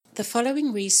The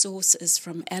following resource is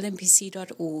from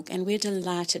lmpc.org, and we're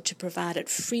delighted to provide it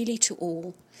freely to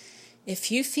all. If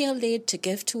you feel led to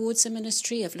give towards the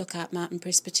ministry of Lookout Mountain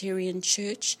Presbyterian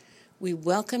Church, we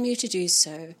welcome you to do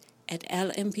so at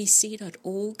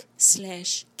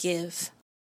lmpc.org/give.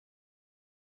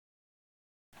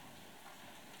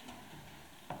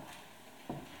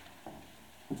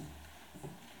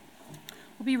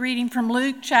 We'll be reading from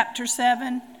Luke chapter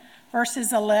 7,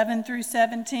 verses 11 through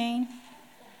 17.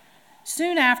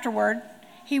 Soon afterward,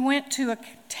 he went to a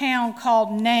town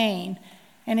called Nain,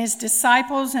 and his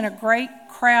disciples and a great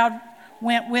crowd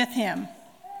went with him.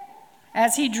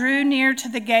 As he drew near to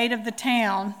the gate of the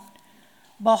town,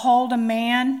 behold, a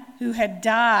man who had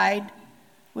died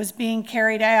was being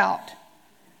carried out,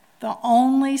 the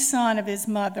only son of his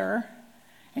mother,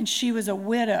 and she was a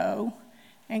widow,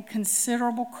 and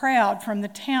considerable crowd from the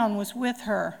town was with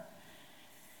her.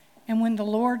 And when the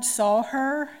Lord saw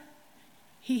her,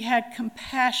 he had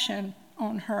compassion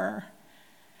on her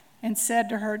and said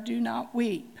to her, "Do not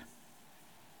weep."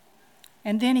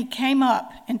 And then he came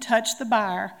up and touched the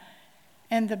bier,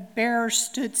 and the bearer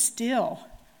stood still.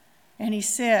 And he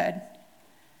said,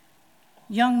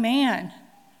 "Young man,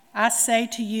 I say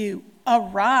to you,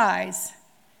 arise."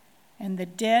 And the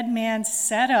dead man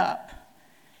sat up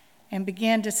and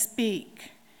began to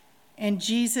speak, and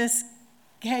Jesus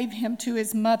gave him to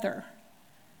his mother.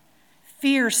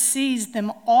 Fear seized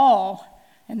them all,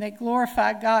 and they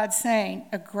glorified God, saying,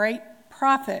 "A great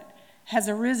prophet has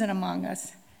arisen among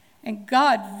us, and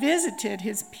God visited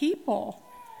his people."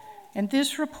 And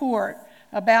this report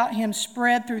about him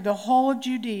spread through the whole of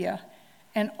Judea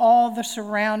and all the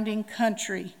surrounding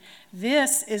country.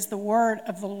 This is the word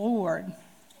of the Lord.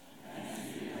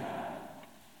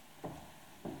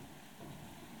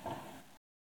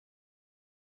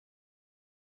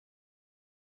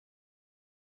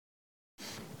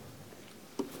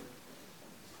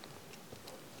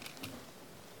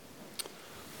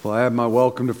 Well, I have my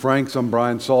welcome to Frank's. I'm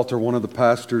Brian Salter, one of the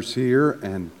pastors here,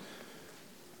 and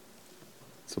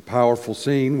it's a powerful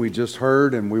scene we just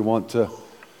heard, and we want to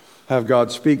have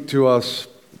God speak to us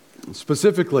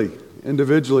specifically,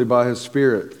 individually by His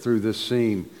Spirit through this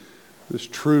scene, this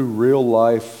true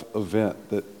real-life event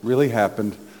that really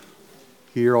happened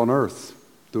here on earth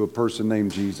through a person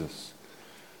named Jesus.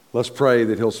 Let's pray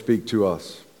that He'll speak to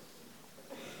us.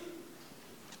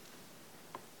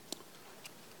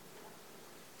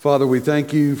 Father, we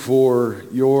thank you for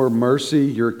your mercy,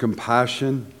 your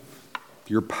compassion,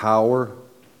 your power.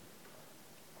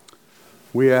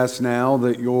 We ask now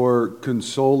that your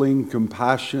consoling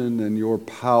compassion and your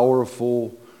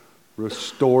powerful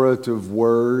restorative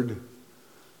word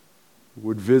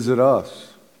would visit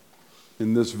us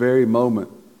in this very moment,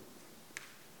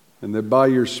 and that by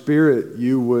your Spirit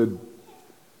you would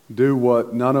do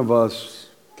what none of us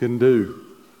can do,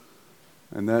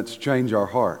 and that's change our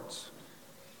hearts.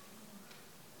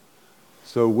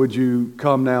 So would you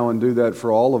come now and do that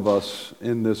for all of us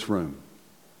in this room?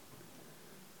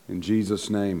 In Jesus'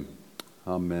 name,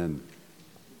 amen.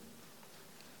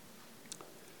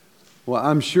 Well,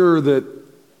 I'm sure that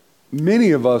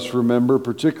many of us remember,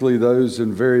 particularly those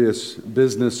in various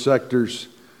business sectors,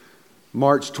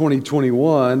 March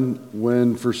 2021,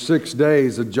 when for 6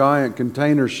 days a giant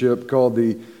container ship called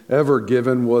the Ever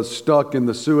Given was stuck in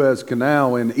the Suez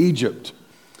Canal in Egypt.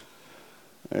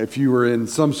 If you were in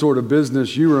some sort of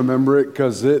business, you remember it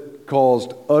because it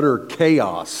caused utter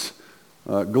chaos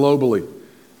globally.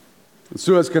 The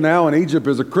Suez Canal in Egypt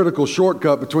is a critical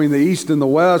shortcut between the East and the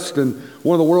West, and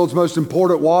one of the world's most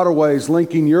important waterways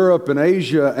linking Europe and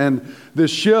Asia. And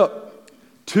this ship,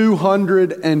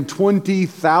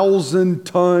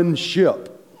 220,000-ton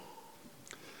ship,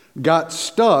 got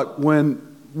stuck when,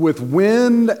 with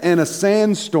wind and a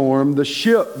sandstorm, the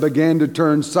ship began to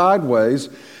turn sideways.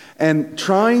 And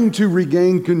trying to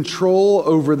regain control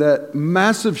over that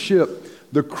massive ship,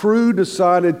 the crew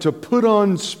decided to put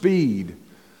on speed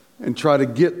and try to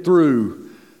get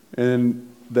through. And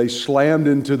they slammed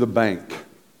into the bank.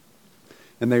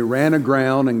 And they ran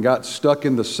aground and got stuck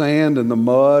in the sand and the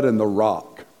mud and the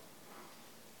rock.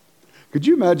 Could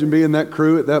you imagine being that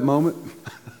crew at that moment?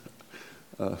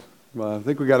 Well, I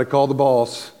think we got to call the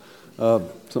boss.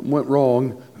 Something went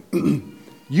wrong.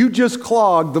 You just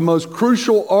clogged the most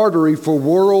crucial artery for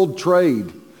world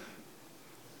trade.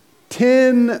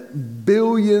 $10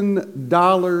 billion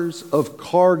of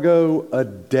cargo a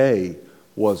day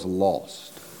was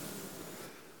lost.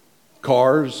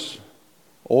 Cars,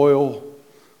 oil,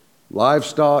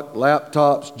 livestock,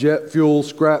 laptops, jet fuel,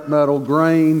 scrap metal,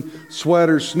 grain,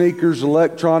 sweaters, sneakers,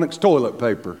 electronics, toilet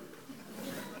paper.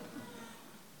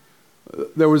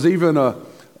 There was even a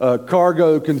a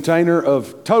cargo container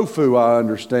of tofu, I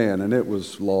understand, and it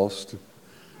was lost.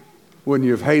 Wouldn't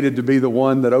you have hated to be the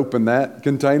one that opened that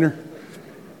container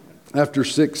after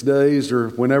 6 days or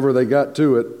whenever they got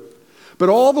to it? But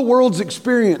all the world's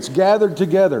experience gathered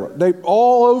together, they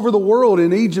all over the world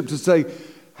in Egypt to say,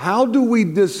 how do we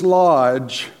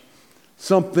dislodge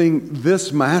something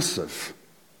this massive?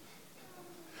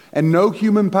 And no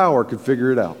human power could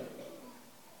figure it out.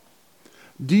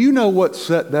 Do you know what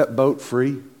set that boat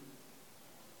free?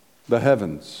 The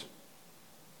heavens.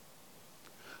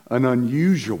 An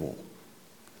unusually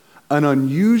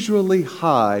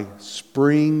high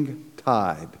spring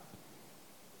tide.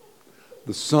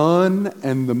 The sun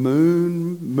and the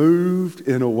moon moved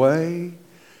in a way,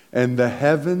 and the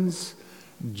heavens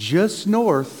just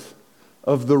north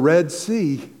of the Red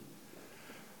Sea,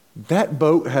 that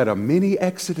boat had a mini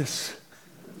Exodus.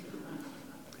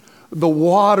 The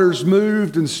waters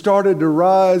moved and started to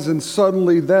rise, and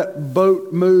suddenly that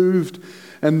boat moved,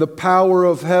 and the power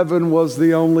of heaven was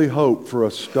the only hope for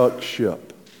a stuck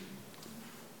ship.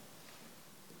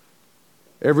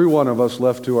 Every one of us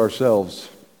left to ourselves,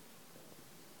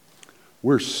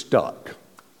 we're stuck.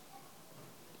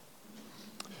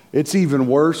 It's even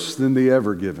worse than the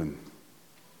Ever Given.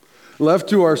 Left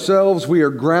to ourselves, we are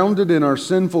grounded in our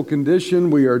sinful condition.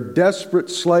 We are desperate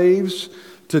slaves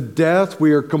to death.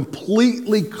 We are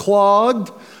completely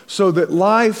clogged so that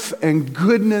life and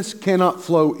goodness cannot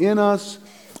flow in us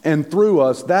and through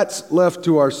us. That's left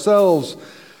to ourselves.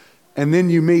 And then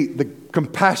you meet the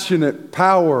compassionate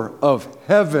power of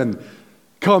heaven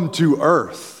come to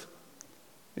earth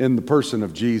in the person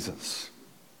of Jesus.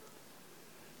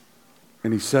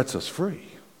 And He sets us free.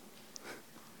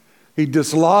 He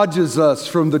dislodges us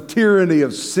from the tyranny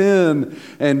of sin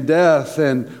and death.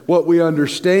 And what we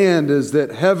understand is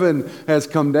that heaven has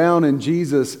come down in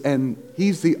Jesus, and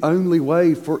He's the only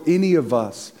way for any of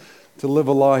us to live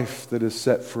a life that is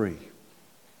set free.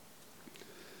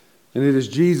 And it is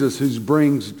Jesus who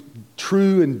brings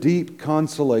true and deep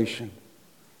consolation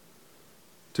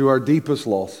to our deepest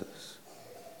losses.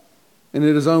 And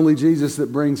it is only Jesus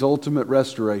that brings ultimate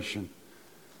restoration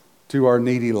to our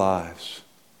needy lives.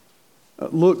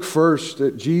 Look first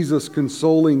at Jesus'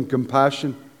 consoling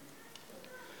compassion.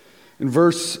 In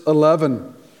verse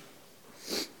 11,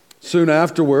 soon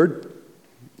afterward,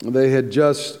 they had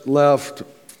just left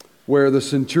where the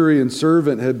centurion's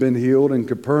servant had been healed in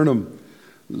Capernaum.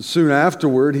 Soon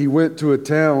afterward, He went to a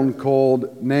town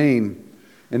called Nain,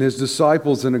 and His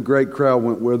disciples and a great crowd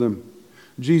went with Him.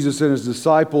 Jesus and His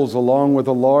disciples, along with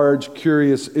a large,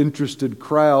 curious, interested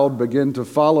crowd, began to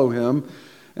follow Him,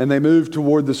 and they moved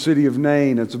toward the city of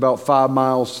Nain. It's about 5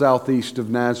 miles southeast of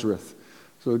Nazareth.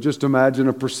 So just imagine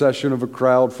a procession of a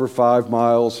crowd for 5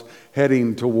 miles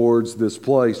heading towards this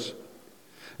place.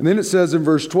 And then it says in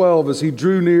verse 12, as He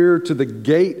drew near to the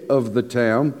gate of the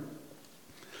town,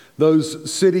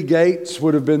 those city gates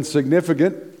would have been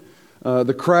significant.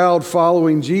 The crowd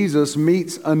following Jesus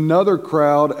meets another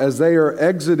crowd as they are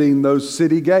exiting those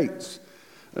city gates.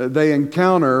 They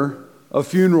encounter a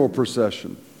funeral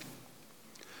procession.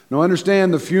 Now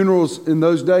understand, the funerals in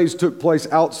those days took place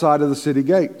outside of the city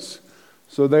gates.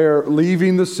 So they're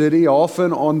leaving the city,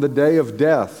 often on the day of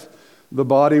death. The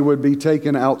body would be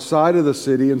taken outside of the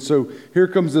city. And so here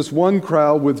comes this one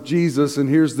crowd with Jesus, and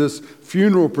here's this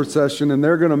funeral procession, and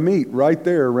they're going to meet right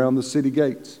there around the city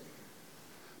gates.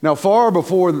 Now, far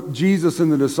before Jesus and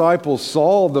the disciples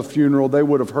saw the funeral, they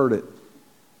would have heard it.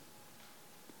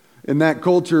 In that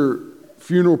culture,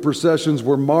 funeral processions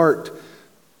were marked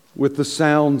with the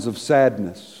sounds of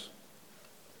sadness.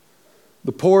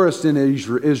 The poorest in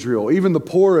Israel, even the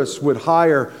poorest, would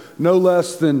hire no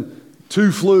less than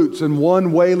 2 flutes and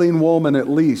 1 wailing woman at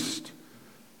least.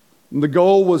 And the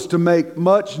goal was to make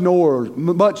much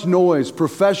noise,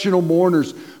 professional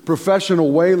mourners,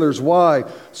 professional wailers. Why?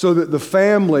 So that the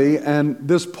family and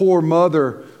this poor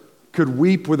mother could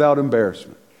weep without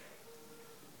embarrassment.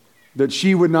 That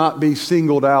she would not be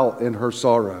singled out in her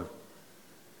sorrow.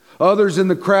 Others in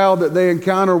the crowd that they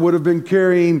encounter would have been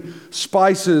carrying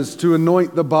spices to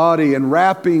anoint the body and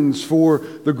wrappings for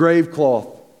the grave cloth.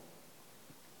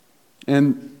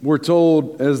 And we're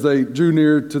told as they drew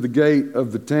near to the gate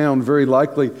of the town, very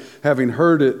likely having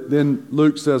heard it, then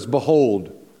Luke says,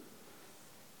 behold.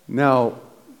 Now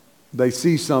they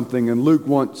see something, and Luke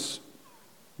wants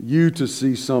you to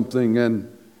see something,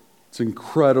 and it's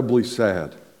incredibly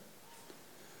sad.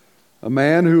 A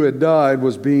man who had died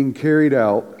was being carried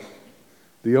out,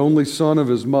 the only son of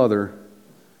his mother,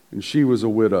 and she was a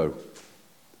widow.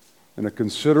 And a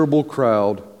considerable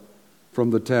crowd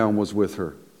from the town was with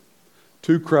her.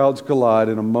 2 crowds collide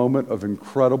in a moment of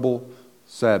incredible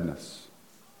sadness.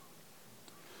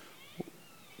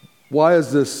 Why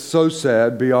is this so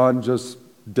sad beyond just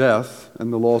death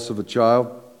and the loss of a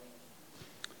child?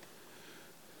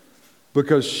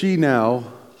 Because she now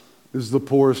is the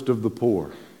poorest of the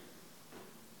poor.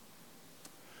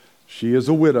 She is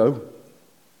a widow,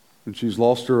 and she's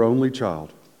lost her only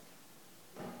child,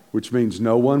 which means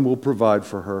no one will provide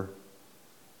for her.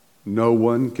 No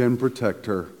one can protect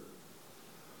her.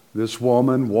 This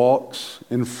woman walks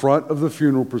in front of the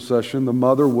funeral procession. The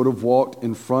mother would have walked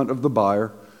in front of the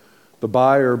bier. The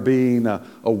bier being a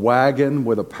wagon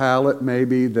with a pallet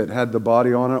maybe that had the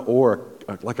body on it, or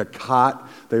like a cot.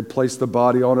 They'd place the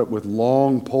body on it with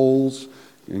long poles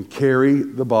and carry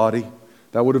the body.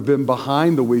 That would have been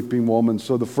behind the weeping woman.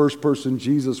 So the first person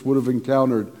Jesus would have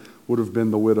encountered would have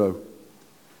been the widow,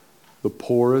 the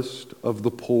poorest of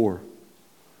the poor.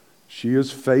 She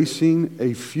is facing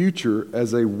a future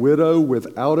as a widow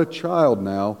without a child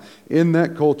now. In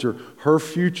that culture, her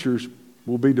futures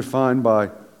will be defined by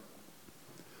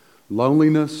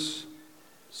loneliness,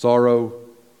 sorrow,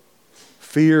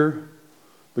 fear,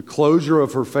 the closure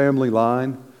of her family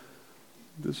line.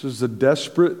 This is a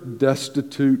desperate,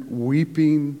 destitute,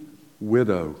 weeping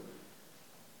widow.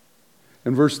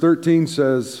 And verse 13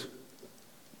 says,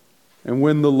 "And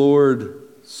when the Lord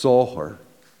saw her,"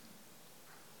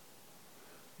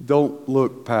 don't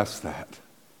look past that.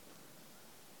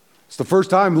 It's the first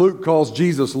time Luke calls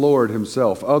Jesus Lord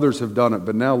himself. Others have done it,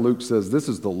 but now Luke says this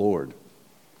is the Lord.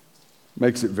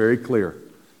 Makes it very clear.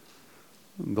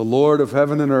 The Lord of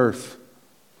heaven and earth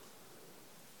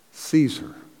sees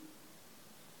her.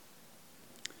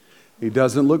 He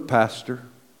doesn't look past her.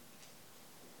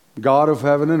 God of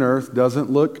heaven and earth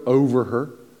doesn't look over her.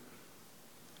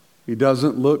 He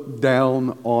doesn't look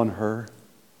down on her.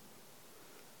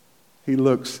 He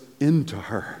looks into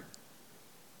her,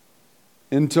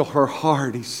 into her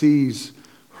heart. He sees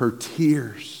her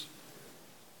tears.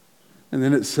 And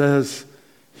then it says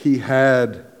he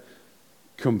had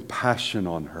compassion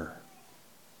on her.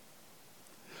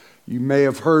 You may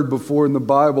have heard before in the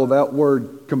Bible that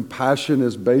word compassion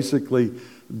is basically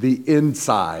the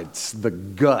insides, the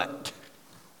gut.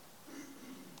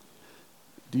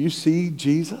 Do you see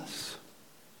Jesus?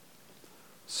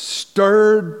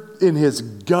 Stirred in his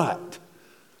gut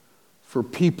for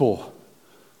people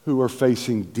who are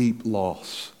facing deep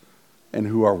loss and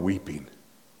who are weeping.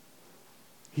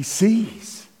 He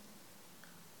sees.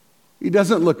 He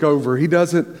doesn't look over. He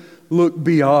doesn't look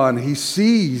beyond. He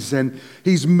sees, and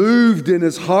he's moved in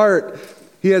his heart.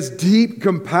 He has deep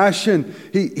compassion.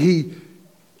 He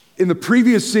in the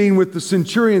previous scene with the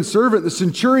centurion servant, the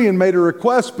centurion made a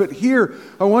request, but here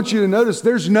I want you to notice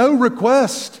there's no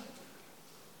request.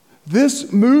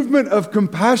 This movement of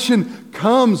compassion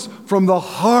comes from the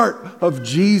heart of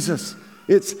Jesus.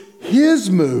 It's his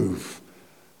move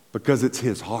because it's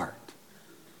his heart.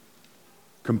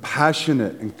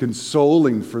 Compassionate and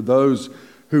consoling for those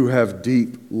who have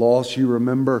deep loss. You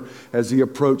remember as he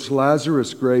approached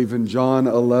Lazarus' grave in John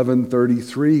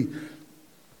 11:33,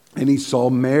 and he saw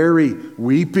Mary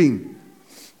weeping.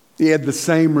 He had the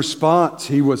same response.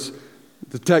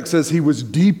 The text says he was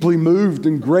deeply moved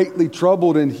and greatly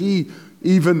troubled, and he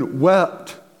even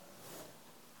wept.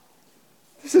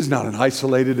 This is not an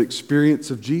isolated experience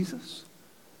of Jesus.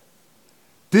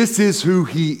 This is who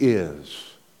he is.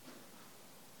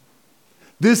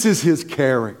 This is his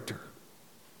character.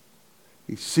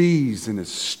 He sees and is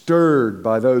stirred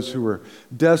by those who are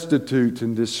destitute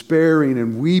and despairing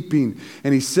and weeping.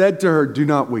 And he said to her, "Do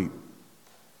not weep."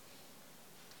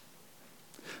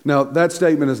 Now, that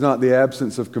statement is not the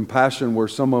absence of compassion where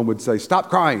someone would say, "Stop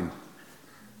crying."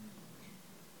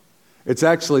 It's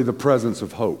actually the presence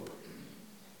of hope.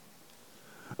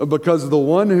 Because the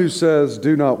one who says,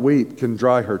 "Do not weep," can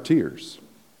dry her tears.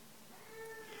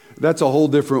 That's a whole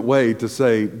different way to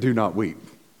say, "Do not weep."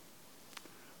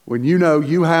 When you know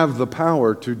you have the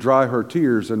power to dry her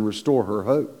tears and restore her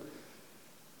hope.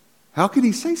 How could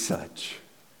he say such?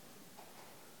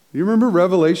 You remember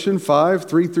Revelation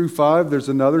 5:3-5? There's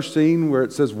another scene where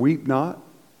it says, "Weep not."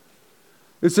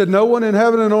 It said, "No one in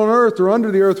heaven and on earth or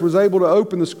under the earth was able to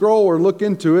open the scroll or look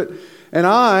into it. And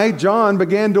I, John,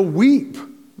 began to weep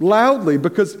loudly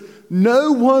because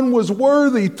no one was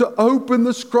worthy to open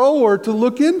the scroll or to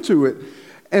look into it.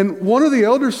 And one of the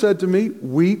elders said to me,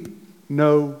 'Weep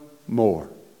no more.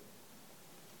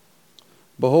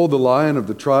 Behold, the Lion of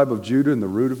the tribe of Judah and the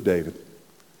Root of David.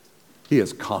 He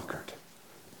has conquered.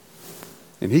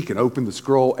 And he can open the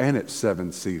scroll and its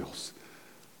 7 seals."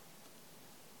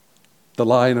 The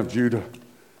Lion of Judah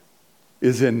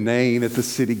is in Nain at the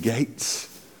city gates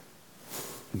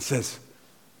and says,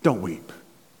 "Don't weep."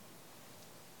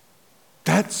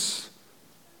 That's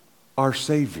our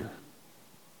Savior.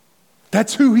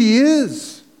 That's who He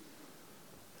is.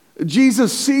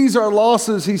 Jesus sees our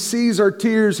losses. He sees our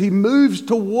tears. He moves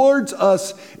towards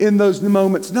us in those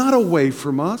moments, not away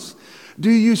from us. Do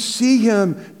you see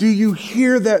Him? Do you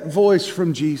hear that voice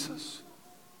from Jesus?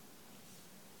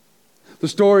 The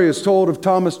story is told of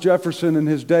Thomas Jefferson in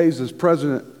his days as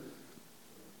president.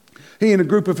 He and a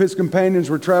group of his companions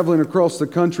were traveling across the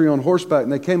country on horseback,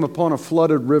 and they came upon a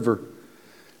flooded river.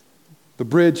 The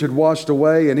bridge had washed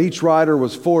away, and each rider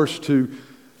was forced to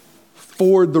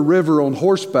ford the river on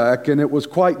horseback, and it was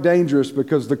quite dangerous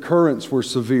because the currents were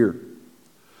severe.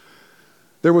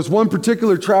 There was one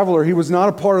particular traveler. He was not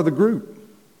a part of the group.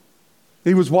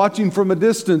 He was watching from a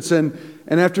distance, and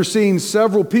after seeing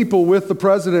several people with the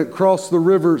president cross the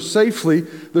river safely,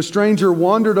 the stranger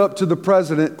wandered up to the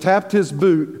president, tapped his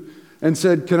boot, and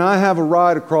said, "Can I have a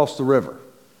ride across the river?"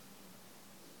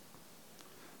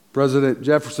 President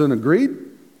Jefferson agreed,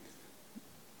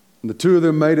 and the two of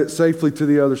them made it safely to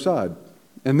the other side.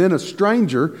 And then a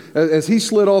stranger, as he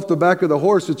slid off the back of the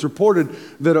horse, it's reported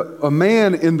that a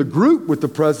man in the group with the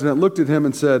president looked at him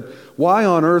and said, "Why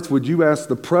on earth would you ask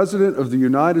the President of the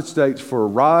United States for a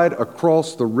ride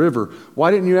across the river? Why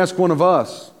didn't you ask one of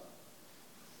us?"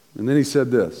 And then he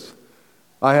said this,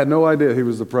 "I had no idea he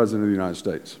was the President of the United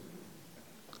States.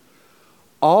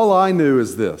 All I knew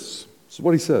is this." This is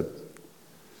what he said.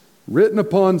 "Written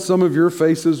upon some of your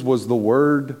faces was the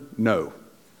word no.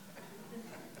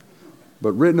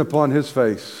 But written upon his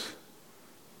face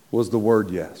was the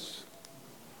word yes.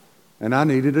 And I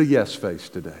needed a yes face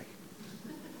today."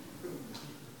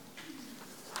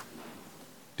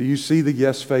 Do you see the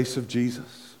yes face of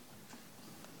Jesus?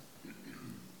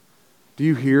 Do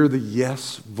you hear the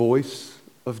yes voice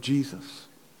of Jesus?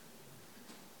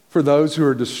 For those who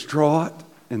are distraught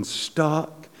and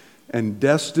stuck and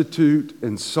destitute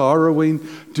and sorrowing,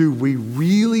 do we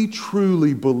really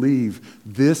truly believe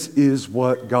this is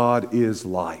what God is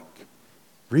like?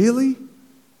 Really?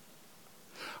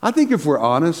 I think if we're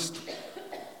honest,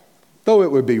 though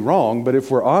it would be wrong, but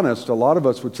if we're honest, a lot of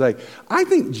us would say, I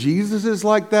think Jesus is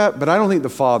like that, but I don't think the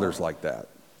Father's like that.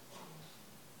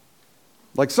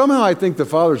 Like somehow I think the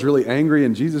Father's really angry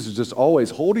and Jesus is just always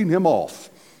holding him off.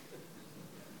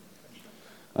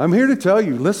 I'm here to tell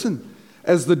you, listen,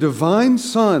 as the divine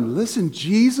Son, listen,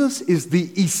 Jesus is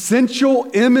the essential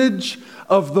image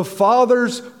of the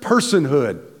Father's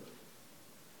personhood.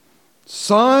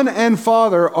 Son and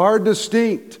Father are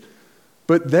distinct,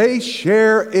 but they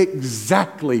share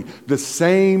exactly the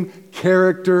same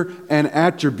character and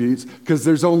attributes because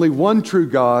there's only one true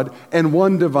God and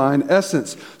one divine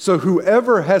essence. So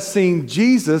whoever has seen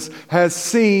Jesus has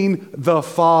seen the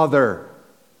Father.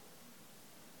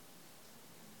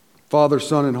 Father,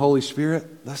 Son, and Holy Spirit,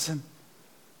 listen,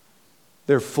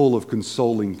 they're full of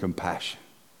consoling compassion.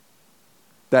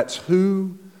 That's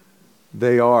who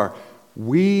they are.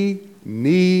 We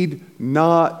need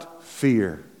not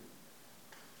fear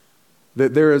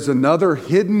that there is another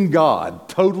hidden God,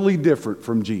 totally different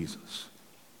from Jesus.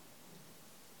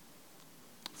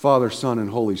 Father, Son, and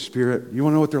Holy Spirit, you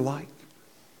want to know what they're like?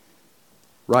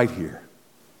 Right here.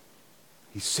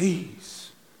 He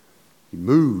sees. He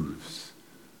moves.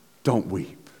 Don't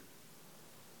weep.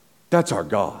 That's our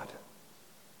God.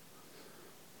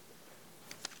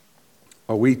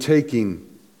 Are we taking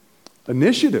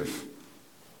initiative?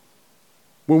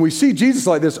 When we see Jesus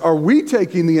like this, are we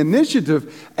taking the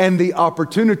initiative and the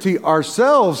opportunity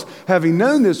ourselves, having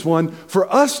known this one, for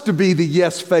us to be the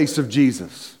yes face of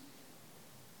Jesus?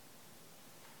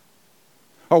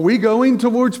 Are we going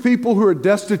towards people who are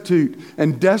destitute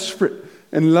and desperate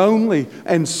and lonely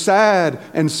and sad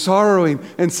and sorrowing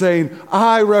and saying,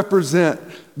 I represent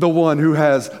the one who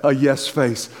has a yes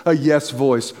face, a yes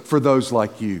voice for those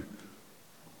like you?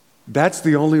 That's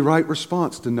the only right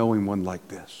response to knowing one like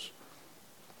this.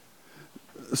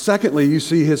 Secondly, you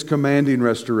see his commanding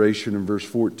restoration in verse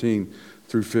 14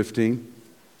 through 15.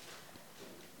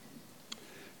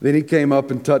 Then he came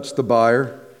up and touched the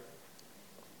bier,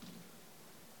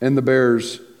 and the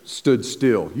bearers stood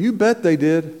still. You bet they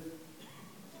did.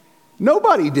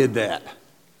 Nobody did that.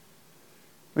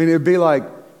 I mean, it'd be like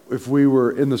if we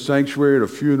were in the sanctuary at a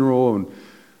funeral and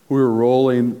we were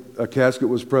rolling, a casket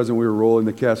was present, we were rolling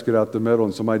the casket out the middle,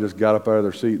 and somebody just got up out of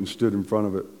their seat and stood in front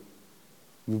of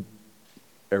it.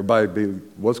 Everybody would be,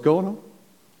 what's going on?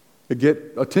 It'd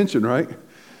get attention, right?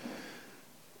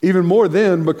 Even more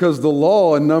then, because the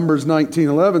law in Numbers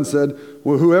 19:11 said,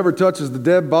 well, whoever touches the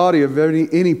dead body of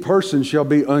any person shall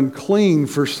be unclean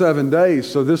for 7 days.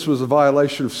 So this was a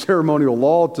violation of ceremonial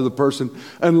law to the person,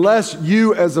 unless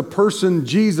you as a person,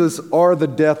 Jesus, are the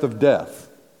death of death.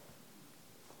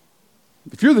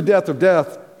 If you're the death of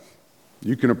death,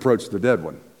 you can approach the dead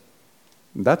one.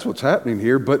 That's what's happening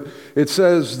here. But it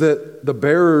says that the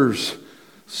bearers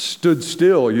stood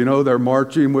still. They're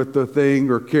marching with the thing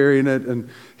or carrying it, and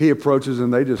he approaches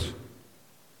and they just...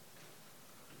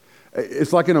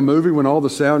 It's like in a movie when all the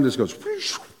sound just goes...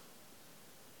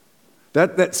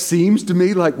 That seems to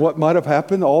me like what might have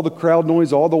happened. All the crowd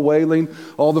noise, all the wailing,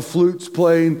 all the flutes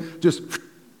playing, just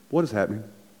what is happening?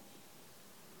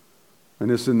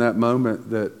 And it's in that moment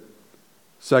that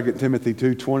 2 Timothy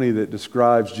 2:20 that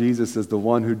describes Jesus as the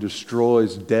one who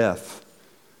destroys death.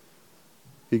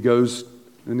 He goes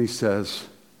and he says,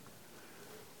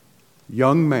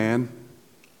 "Young man,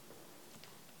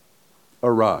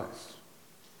 arise."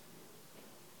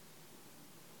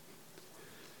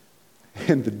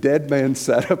 And the dead man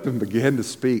sat up and began to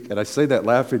speak. And I say that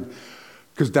laughing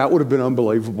because that would have been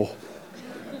unbelievable.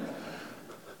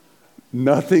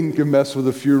 Nothing can mess with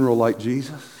a funeral like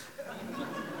Jesus.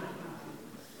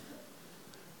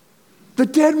 The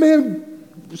dead man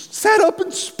sat up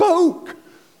and spoke.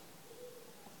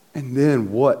 And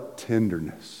then what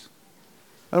tenderness.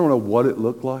 I don't know what it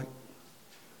looked like.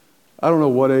 I don't know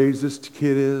what age this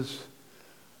kid is.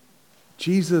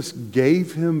 Jesus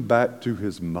gave him back to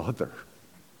his mother.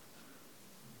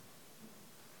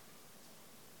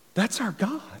 That's our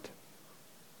God.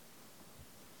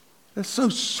 That's so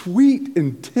sweet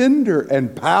and tender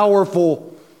and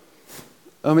powerful.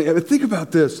 I mean, think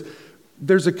about this.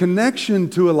 There's a connection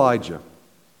to Elijah.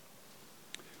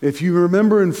 If you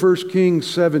remember in 1 Kings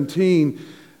 17,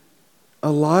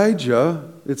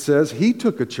 Elijah, it says, he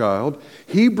took a child,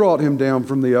 he brought him down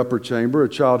from the upper chamber, a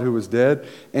child who was dead,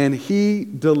 and he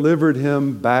delivered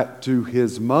him back to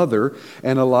his mother.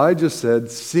 And Elijah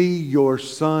said, "See, your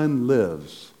son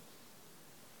lives."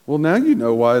 Well, now you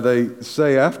know why they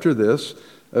say after this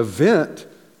event,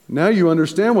 now you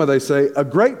understand why they say, a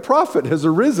great prophet has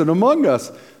arisen among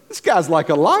us. This guy's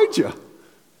like Elijah.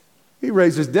 He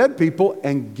raises dead people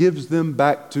and gives them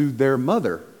back to their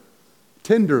mother.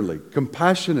 Tenderly,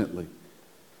 compassionately.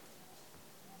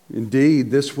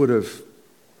 Indeed, this would have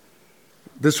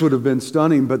been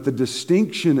stunning, but the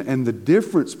distinction and the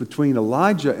difference between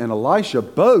Elijah and Elisha,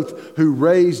 both who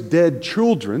raised dead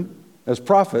children as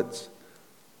prophets,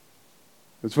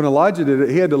 it's when Elijah did it,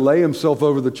 he had to lay himself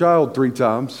over the child 3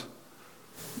 times.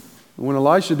 And when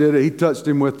Elisha did it, he touched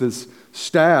him with his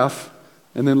staff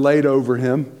and then laid over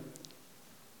him.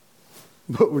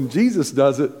 But when Jesus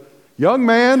does it, "Young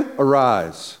man,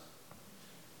 arise."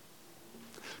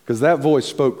 Because that voice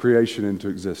spoke creation into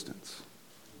existence.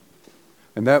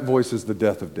 And that voice is the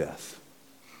death of death.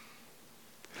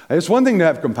 And it's one thing to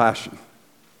have compassion.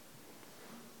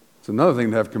 It's another thing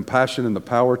to have compassion and the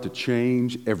power to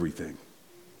change everything.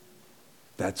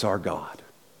 That's our God.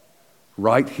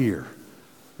 Right here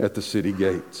at the city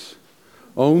gates.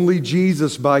 Only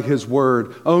Jesus by his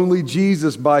word, only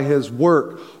Jesus by his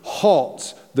work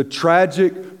halts the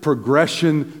tragic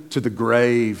progression to the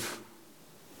grave.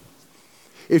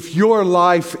 If your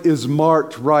life is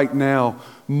marked right now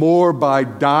more by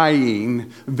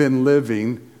dying than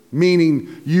living,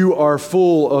 meaning you are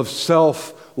full of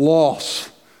self-loss,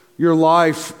 your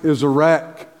life is a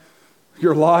wreck,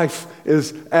 your life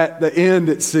is at the end,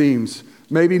 it seems.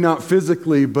 Maybe not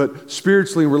physically, but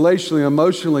spiritually, relationally,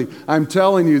 emotionally. I'm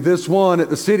telling you, this one at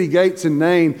the city gates in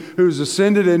Nain, who's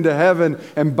ascended into heaven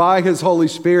and by his Holy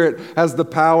Spirit has the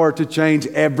power to change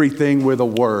everything with a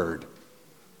word.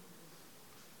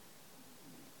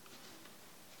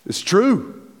 It's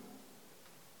true.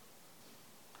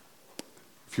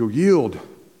 If you'll yield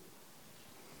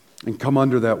and come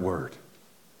under that word.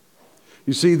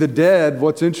 You see, the dead,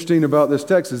 what's interesting about this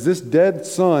text is this dead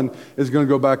son is going to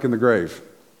go back in the grave.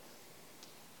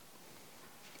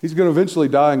 He's going to eventually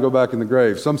die and go back in the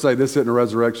grave. Some say this isn't a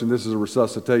resurrection, this is a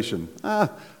resuscitation.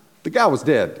 The guy was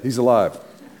dead, he's alive.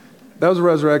 That was a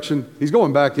resurrection, he's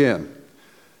going back in.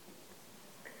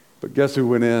 But guess who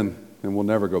went in and will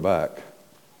never go back?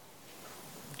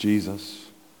 Jesus.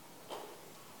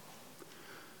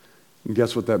 And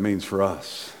guess what that means for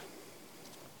us?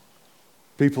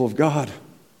 People of God,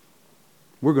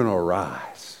 we're going to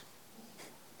arise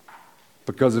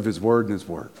because of his word and his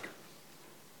work.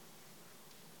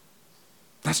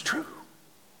 That's true.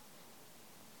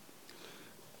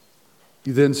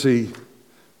 You then see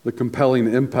the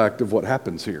compelling impact of what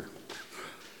happens here.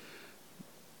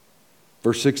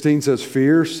 Verse 16 says,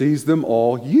 "Fear seized them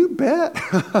all." You bet.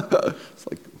 It's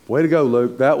like, way to go,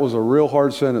 Luke. That was a real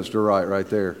hard sentence to write right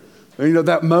there. And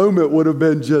that moment would have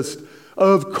been just,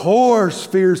 of course,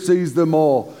 fear seized them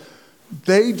all.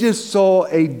 They just saw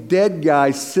a dead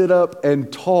guy sit up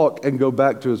and talk and go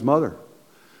back to his mother.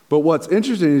 But what's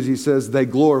interesting is he says they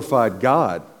glorified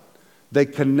God. They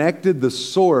connected the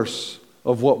source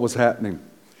of what was happening.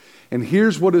 And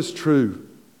here's what is true.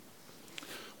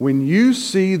 When you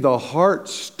see the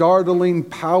heart-startling,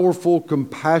 powerful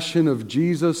compassion of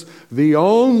Jesus, the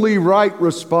only right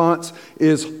response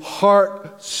is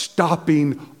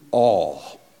heart-stopping awe.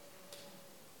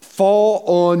 Fall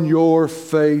on your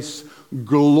face,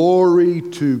 glory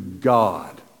to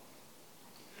God.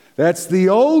 That's the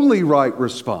only right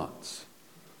response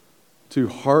to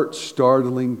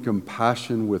heart-startling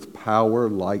compassion with power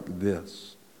like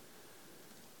this.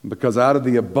 Because out of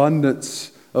the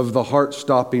abundance of the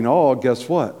heart-stopping awe, guess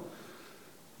what?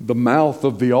 The mouth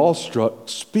of the awestruck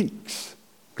speaks.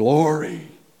 Glory.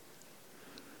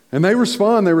 And they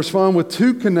respond with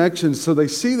two connections. So they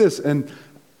see this, and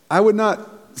I would not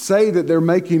say that they're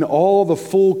making all the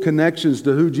full connections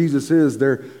to who Jesus is.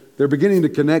 They're beginning to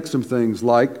connect some things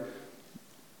like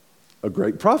a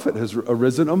great prophet has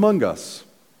arisen among us.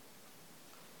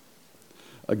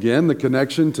 Again, the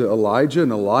connection to Elijah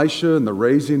and Elisha and the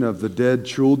raising of the dead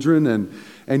children.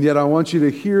 And yet I want you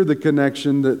to hear the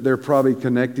connection that they're probably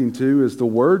connecting to is the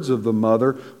words of the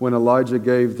mother when Elijah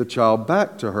gave the child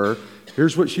back to her.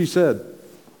 Here's what she said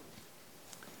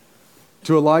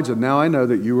to Elijah, "Now I know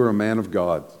that you are a man of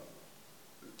God,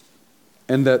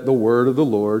 and that the word of the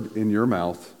Lord in your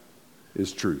mouth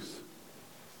is truth."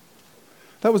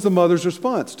 That was the mother's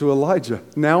response to Elijah.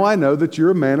 "Now I know that you're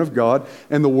a man of God,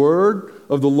 and the word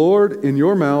of the Lord in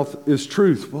your mouth is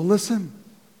truth." Well, listen.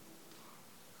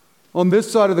 On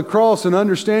this side of the cross and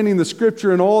understanding the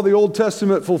Scripture and all the Old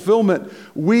Testament fulfillment,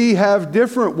 we have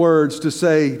different words to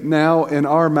say now in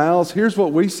our mouths. Here's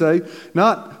what we say.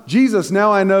 Not, "Jesus,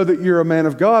 now I know that you're a man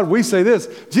of God." We say this,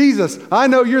 "Jesus, I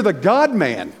know you're the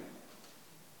God-man.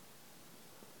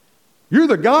 You're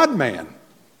the God-man."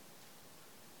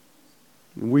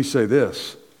 And we say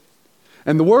this,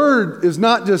 "And the word is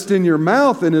not just in your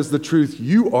mouth and is the truth.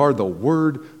 You are the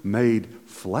Word made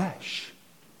flesh."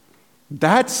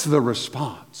 That's the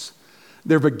response.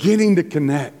 They're beginning to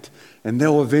connect, and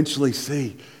they'll eventually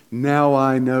see, "Now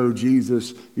I know,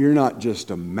 Jesus, you're not just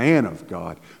a man of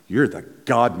God. You're the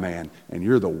God-man, and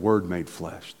you're the Word made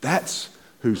flesh." That's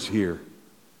who's here.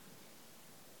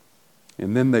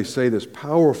 And then they say this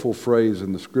powerful phrase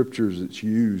in the Scriptures that's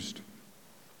used.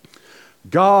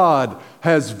 God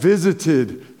has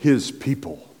visited His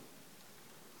people.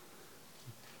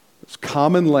 It's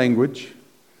common language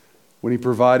when He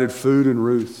provided food in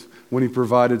Ruth, when He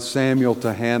provided Samuel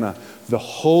to Hannah, the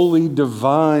holy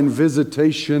divine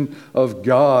visitation of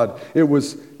God. It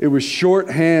was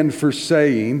shorthand for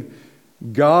saying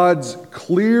God's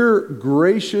clear,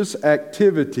 gracious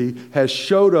activity has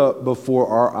showed up before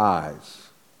our eyes.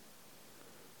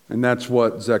 And that's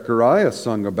what Zechariah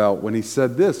sung about when he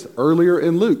said this earlier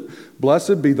in Luke.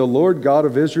 "Blessed be the Lord God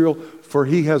of Israel, for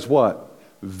He has" what?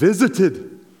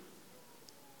 "Visited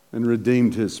and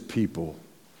redeemed His people."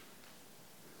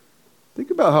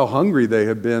 Think about how hungry they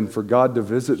had been for God to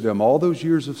visit them. All those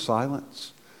years of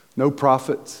silence, no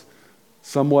prophets,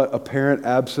 somewhat apparent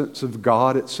absence of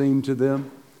God, it seemed to them.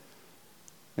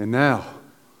 And now,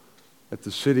 at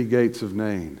the city gates of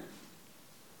Nain,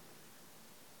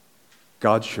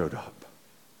 God showed up.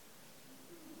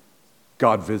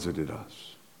 God visited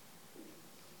us.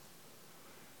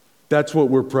 That's what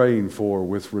we're praying for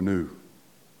with Renew.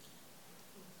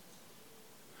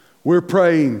 We're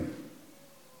praying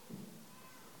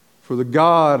for the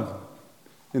God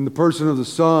in the person of the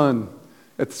Son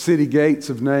at the city gates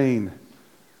of Nain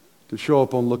to show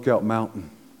up on Lookout Mountain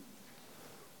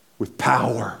with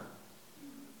power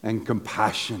and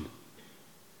compassion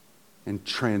and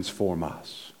transform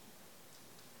us.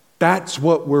 That's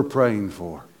what we're praying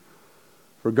for.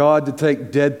 For God to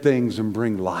take dead things and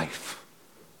bring life.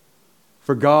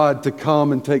 For God to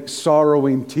come and take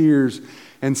sorrowing tears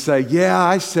and say, "Yeah,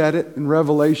 I said it in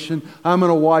Revelation. I'm going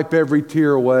to wipe every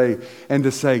tear away." And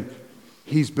to say,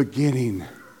 He's beginning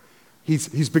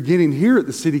here at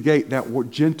the city gate,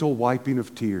 that gentle wiping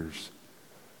of tears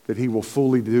that He will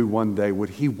fully do one day.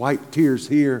 Would He wipe tears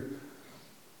here?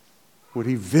 Would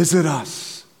He visit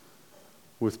us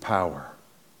with power?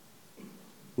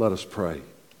 Let us pray.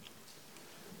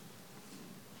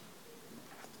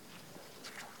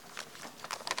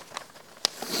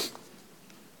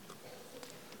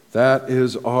 That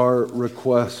is our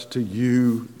request to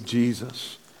you,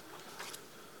 Jesus.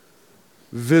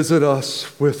 Visit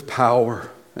us with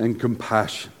power and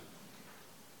compassion.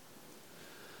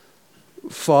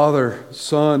 Father,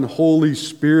 Son, Holy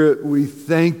Spirit, we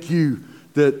thank you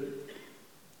that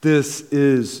this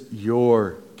is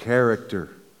your character.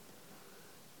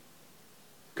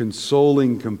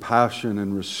 Consoling compassion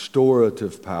and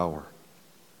restorative power.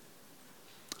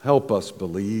 Help us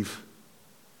believe.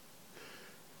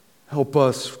 Help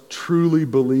us truly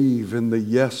believe in the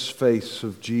yes face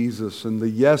of Jesus and the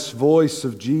yes voice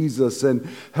of Jesus, and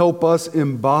help us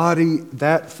embody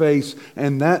that face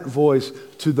and that voice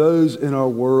to those in our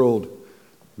world,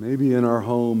 maybe in our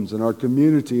homes, in our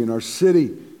community, in our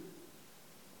city,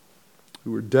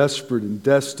 who are desperate and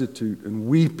destitute and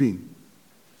weeping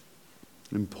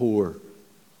and poor.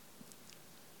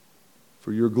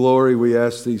 For your glory we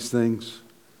ask these things.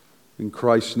 In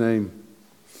Christ's name,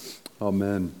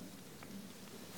 amen.